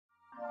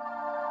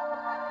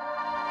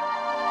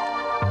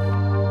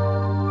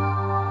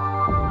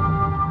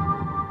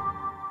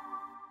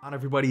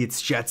Everybody,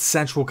 it's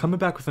JetsCentral coming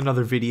back with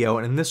another video,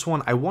 and in this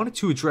one I wanted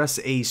to address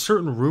a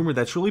certain rumor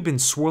that's really been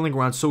swirling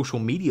around social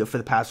media for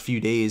the past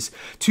few days,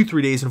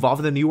 2-3 days,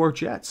 involving the New York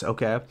Jets.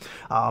 Okay,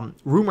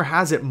 rumor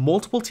has it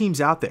multiple teams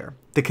out there.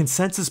 The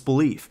consensus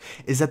belief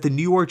is that the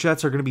New York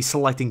Jets are going to be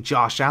selecting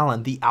Josh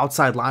Allen, the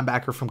outside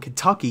linebacker from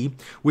Kentucky,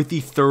 with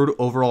the 3rd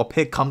overall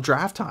pick come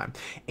draft time.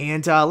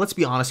 And let's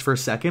be honest for a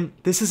second,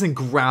 this isn't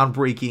a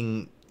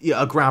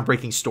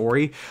groundbreaking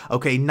story.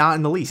 Okay, not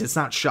in the least. It's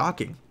not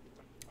shocking.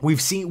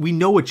 We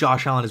know what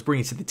Josh Allen is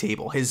bringing to the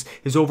table. His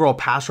overall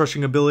pass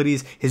rushing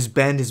abilities, his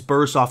bend, his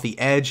burst off the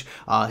edge,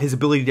 his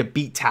ability to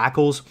beat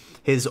tackles,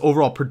 his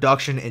overall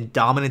production and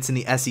dominance in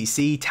the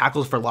SEC,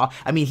 tackles for loss.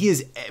 I mean, he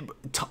has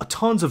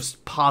tons of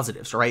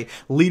positives, right?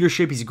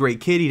 Leadership, he's a great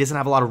kid. He doesn't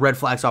have a lot of red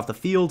flags off the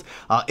field,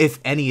 if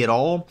any at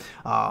all.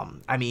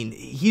 I mean,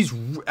 he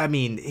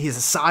has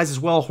a size as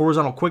well,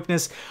 horizontal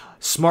quickness,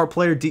 smart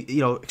player,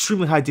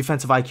 extremely high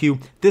defensive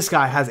IQ. This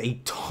guy has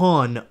a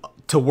ton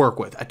to work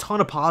with, a ton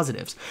of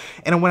positives.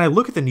 And when I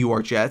look at the New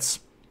York Jets,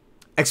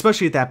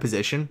 especially at that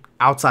position,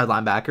 outside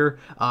linebacker,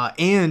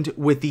 and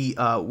with the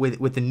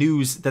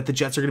news that the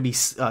Jets are going to be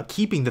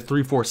keeping the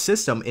 3-4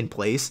 system in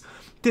place,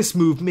 this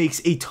move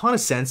makes a ton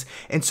of sense.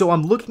 And so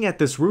I'm looking at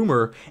this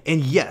rumor,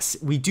 and yes,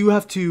 we do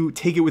have to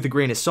take it with a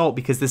grain of salt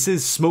because this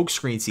is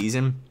smokescreen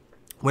season.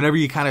 Whenever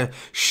you kind of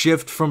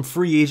shift from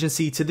free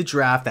agency to the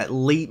draft, that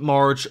late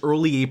March,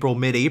 early April,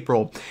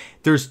 mid-April,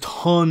 there's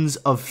tons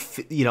of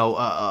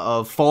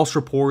false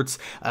reports,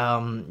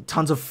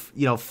 tons of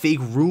fake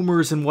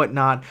rumors and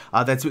whatnot.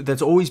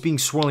 That's always being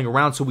swirling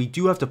around. So we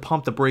do have to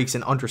pump the brakes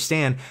and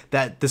understand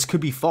that this could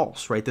be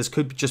false, right? This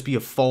could just be a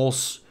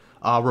false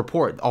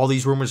report. All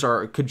these rumors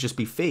could just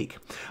be fake.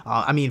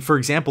 I mean, for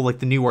example, like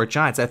the New York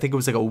Giants, I think it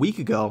was like a week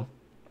ago.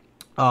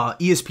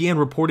 ESPN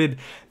reported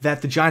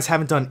that the Giants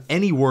haven't done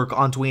any work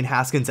on Dwayne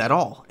Haskins at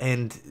all,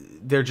 and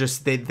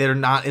they're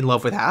not in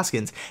love with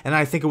Haskins. And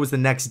I think it was the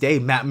next day,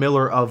 Matt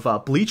Miller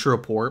of Bleacher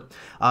Report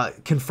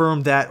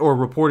confirmed that, or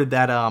reported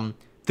that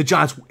the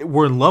Giants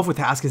were in love with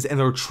Haskins and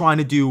they were trying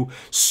to do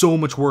so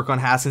much work on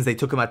Haskins. They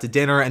took him out to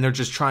dinner and they're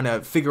just trying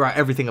to figure out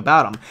everything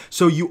about him.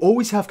 So you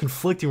always have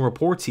conflicting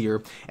reports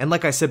here. And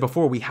like I said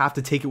before, we have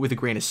to take it with a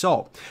grain of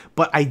salt.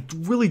 But I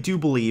really do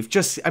believe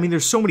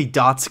there's so many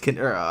dots,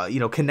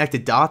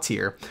 connected dots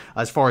here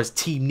as far as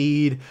team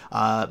need,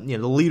 the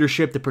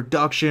leadership, the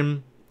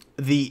production,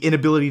 the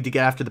inability to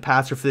get after the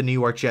passer for the New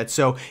York Jets.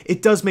 So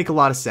it does make a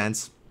lot of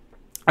sense.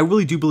 I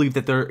really do believe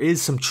that there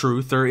is some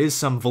truth, there is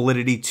some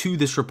validity to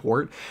this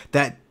report,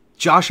 that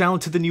Josh Allen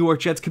to the New York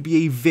Jets could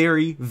be a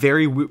very,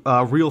 very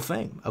real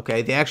thing,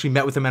 okay? They actually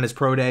met with him at his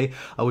pro day,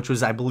 which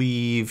was, I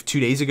believe, 2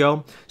 days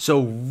ago.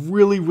 So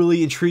really,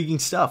 really intriguing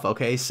stuff,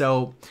 okay?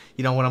 So,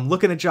 when I'm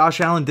looking at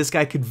Josh Allen, this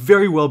guy could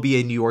very well be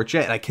a New York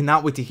Jet. And I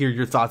cannot wait to hear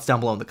your thoughts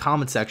down below in the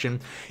comment section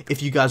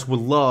if you guys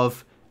would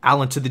love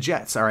Allen to the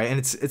Jets, all right? And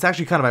it's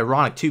actually kind of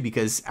ironic, too,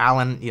 because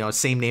Allen,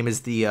 same name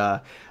as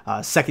the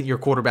second-year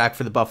quarterback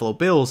for the Buffalo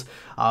Bills.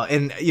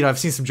 And, I've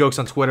seen some jokes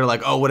on Twitter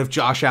like, oh, what if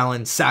Josh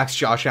Allen sacks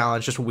Josh Allen?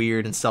 It's just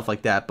weird and stuff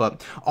like that.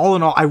 But all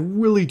in all, I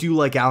really do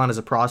like Allen as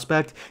a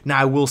prospect. Now,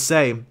 I will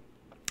say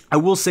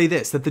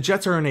this, that the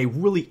Jets are in a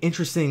really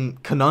interesting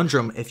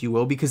conundrum, if you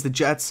will, because the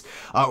Jets,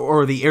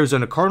 or the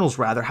Arizona Cardinals,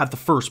 rather, have the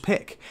first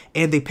pick.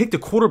 And they picked a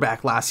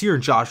quarterback last year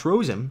in Josh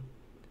Rosen,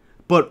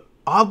 but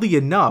oddly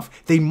enough,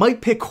 they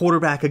might pick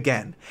quarterback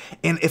again.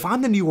 And if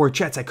I'm the New York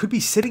Jets, I could be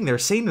sitting there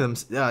saying to them,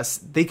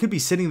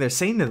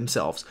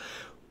 themselves,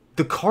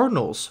 the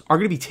Cardinals are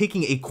going to be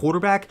taking a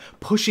quarterback,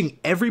 pushing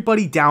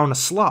everybody down a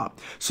slot.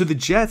 So the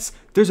Jets,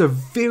 there's a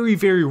very,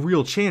 very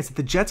real chance that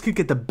the Jets could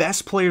get the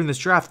best player in this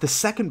draft, the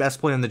second best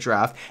player in the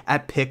draft,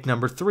 at pick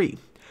number 3.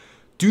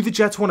 Do the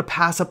Jets want to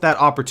pass up that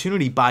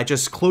opportunity by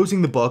just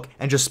closing the book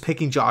and just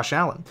picking Josh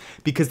Allen?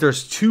 Because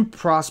there's 2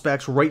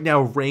 prospects right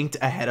now ranked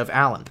ahead of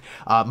Allen.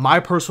 My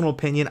personal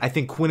opinion, I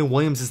think Quinnen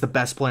Williams is the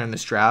best player in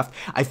this draft.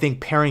 I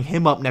think pairing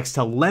him up next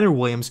to Leonard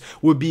Williams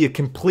would be a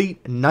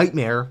complete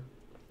nightmare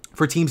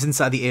for teams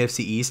inside the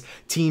AFC East,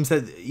 teams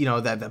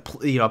that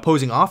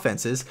opposing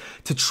offenses,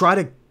 to try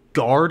to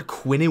guard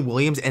Quinnen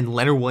Williams and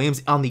Leonard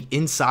Williams on the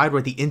inside or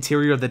at the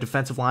interior of the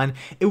defensive line.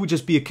 It would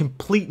just be a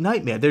complete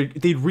nightmare.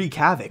 They'd wreak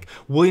havoc.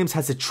 Williams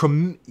has a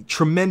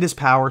tremendous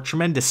power,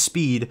 tremendous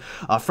speed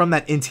from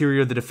that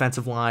interior of the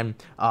defensive line.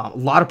 A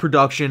lot of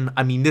production.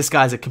 I mean, this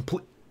guy's a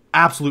complete,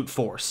 absolute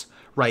force,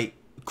 right?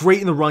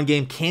 Great in the run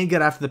game, can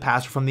get after the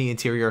passer from the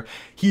interior.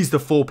 He's the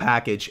full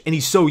package, and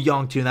he's so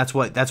young too. And that's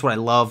what I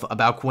love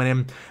about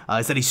Quinnen,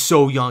 is that he's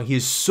so young.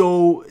 His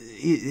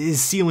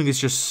ceiling is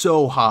just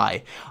so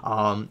high.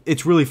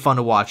 It's really fun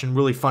to watch and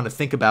really fun to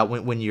think about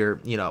when you're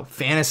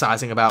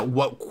fantasizing about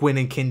what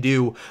Quinnen can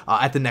do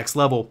at the next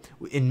level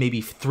in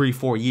maybe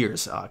 3-4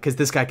 years, because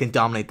this guy can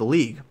dominate the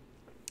league.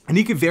 And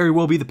he could very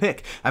well be the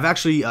pick. I've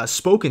actually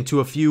spoken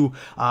to a few,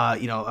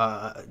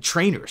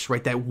 trainers,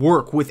 right, that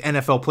work with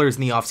NFL players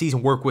in the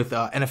offseason, work with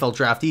NFL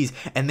draftees,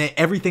 and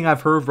everything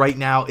I've heard right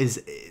now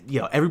is,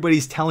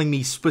 everybody's telling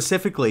me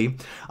specifically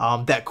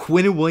that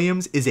Quinnen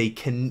Williams is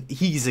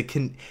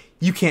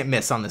you can't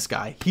miss on this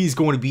guy. He's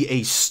going to be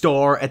a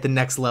star at the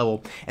next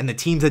level, and the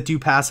teams that do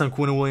pass on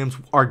Quinn Williams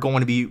are going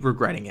to be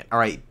regretting it. All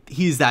right,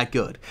 he's that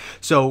good.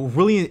 So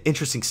really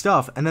interesting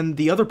stuff. And then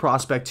the other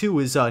prospect too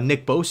is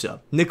Nicholas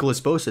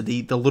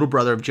Bosa, the little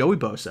brother of Joey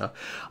Bosa.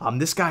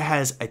 This guy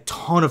has a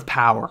ton of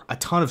power, a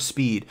ton of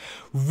speed,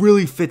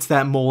 really fits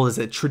that mold as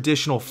a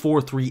traditional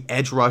 4-3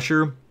 edge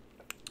rusher.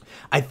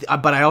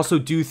 But I also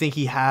do think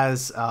he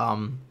has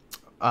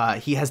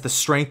the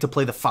strength to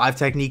play the 5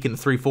 technique in the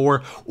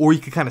 3-4, or you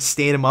could kind of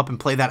stand him up and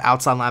play that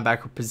outside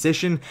linebacker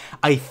position.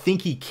 I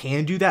think he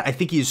can do that. I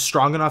think he is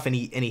strong enough, and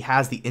he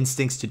has the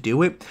instincts to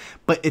do it.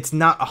 But it's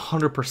not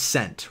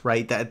 100%,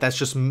 right? That's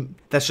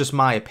just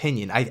my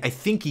opinion. I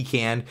think he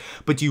can,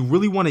 but do you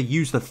really want to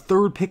use the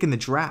 3rd pick in the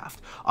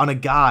draft on a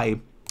guy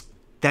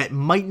that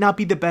might not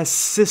be the best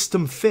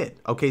system fit?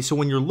 Okay, so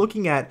when you're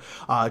looking at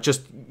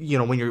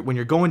when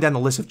you're going down the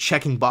list of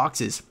checking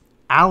boxes,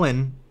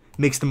 Allen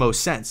makes the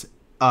most sense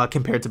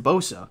compared to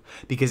Bosa,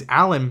 because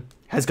Allen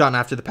has gotten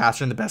after the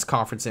passer in the best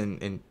conference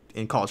in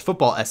college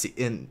football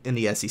in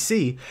the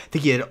SEC.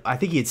 I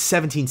think he had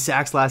 17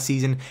 sacks last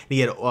season, and he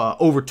had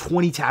over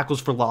 20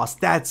 tackles for loss.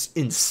 That's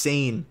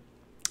insane.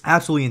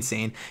 Absolutely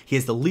insane. He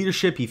has the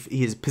leadership.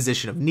 He has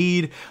position of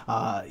need.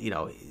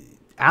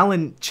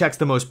 Allen checks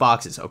the most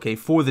boxes, okay,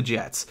 for the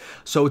Jets.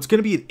 So it's going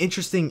to be an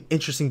interesting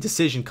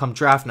decision come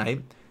draft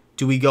night.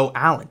 Do we go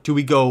Allen? Do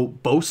we go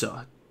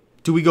Bosa?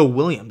 Do we go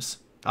Williams?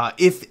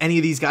 If any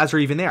of these guys are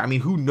even there. I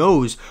mean, who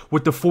knows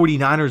what the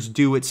 49ers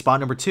do at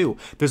spot number 2.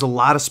 There's a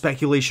lot of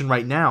speculation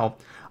right now.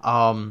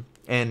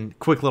 And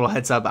quick little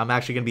heads up, I'm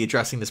actually going to be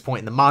addressing this point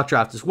in the mock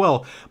draft as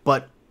well.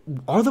 But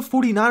are the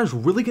 49ers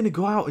really going to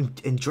go out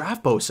and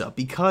draft Bosa?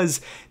 Because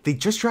they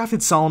just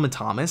drafted Solomon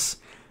Thomas.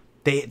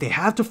 They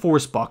have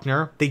DeForest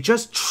Buckner. They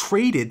just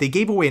traded. They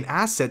gave away an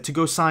asset to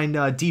go sign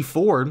D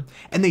Ford,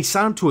 and they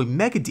signed him to a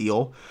mega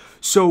deal.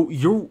 So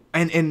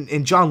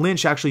and John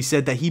Lynch actually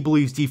said that he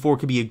believes D Ford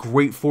could be a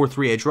great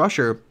 4-3 edge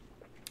rusher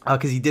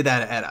because he did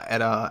that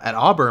at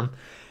Auburn.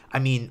 I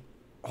mean,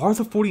 are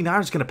the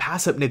 49ers going to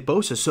pass up Nick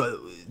Bosa?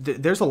 So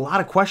there's a lot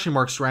of question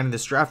marks surrounding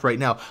this draft right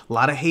now. A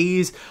lot of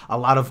haze, a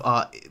lot of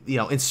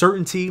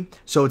uncertainty.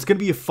 So it's going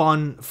to be a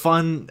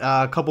fun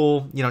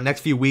couple next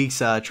few weeks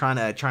trying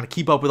to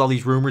keep up with all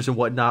these rumors and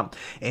whatnot.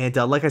 And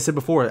like I said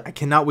before, I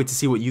cannot wait to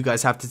see what you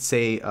guys have to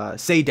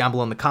say down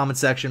below in the comment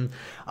section.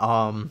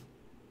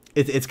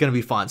 It's going to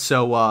be fun.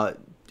 So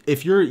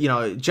if you're,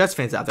 Jets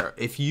fans out there,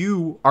 if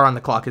you are on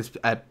the clock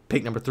at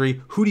pick number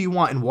 3, who do you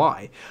want and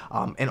why?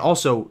 And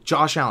also,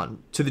 Josh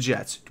Allen to the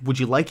Jets. Would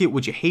you like it?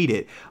 Would you hate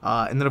it?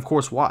 And then, of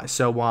course, why?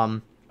 So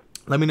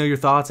let me know your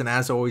thoughts. And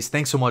as always,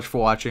 thanks so much for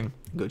watching.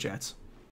 Go Jets.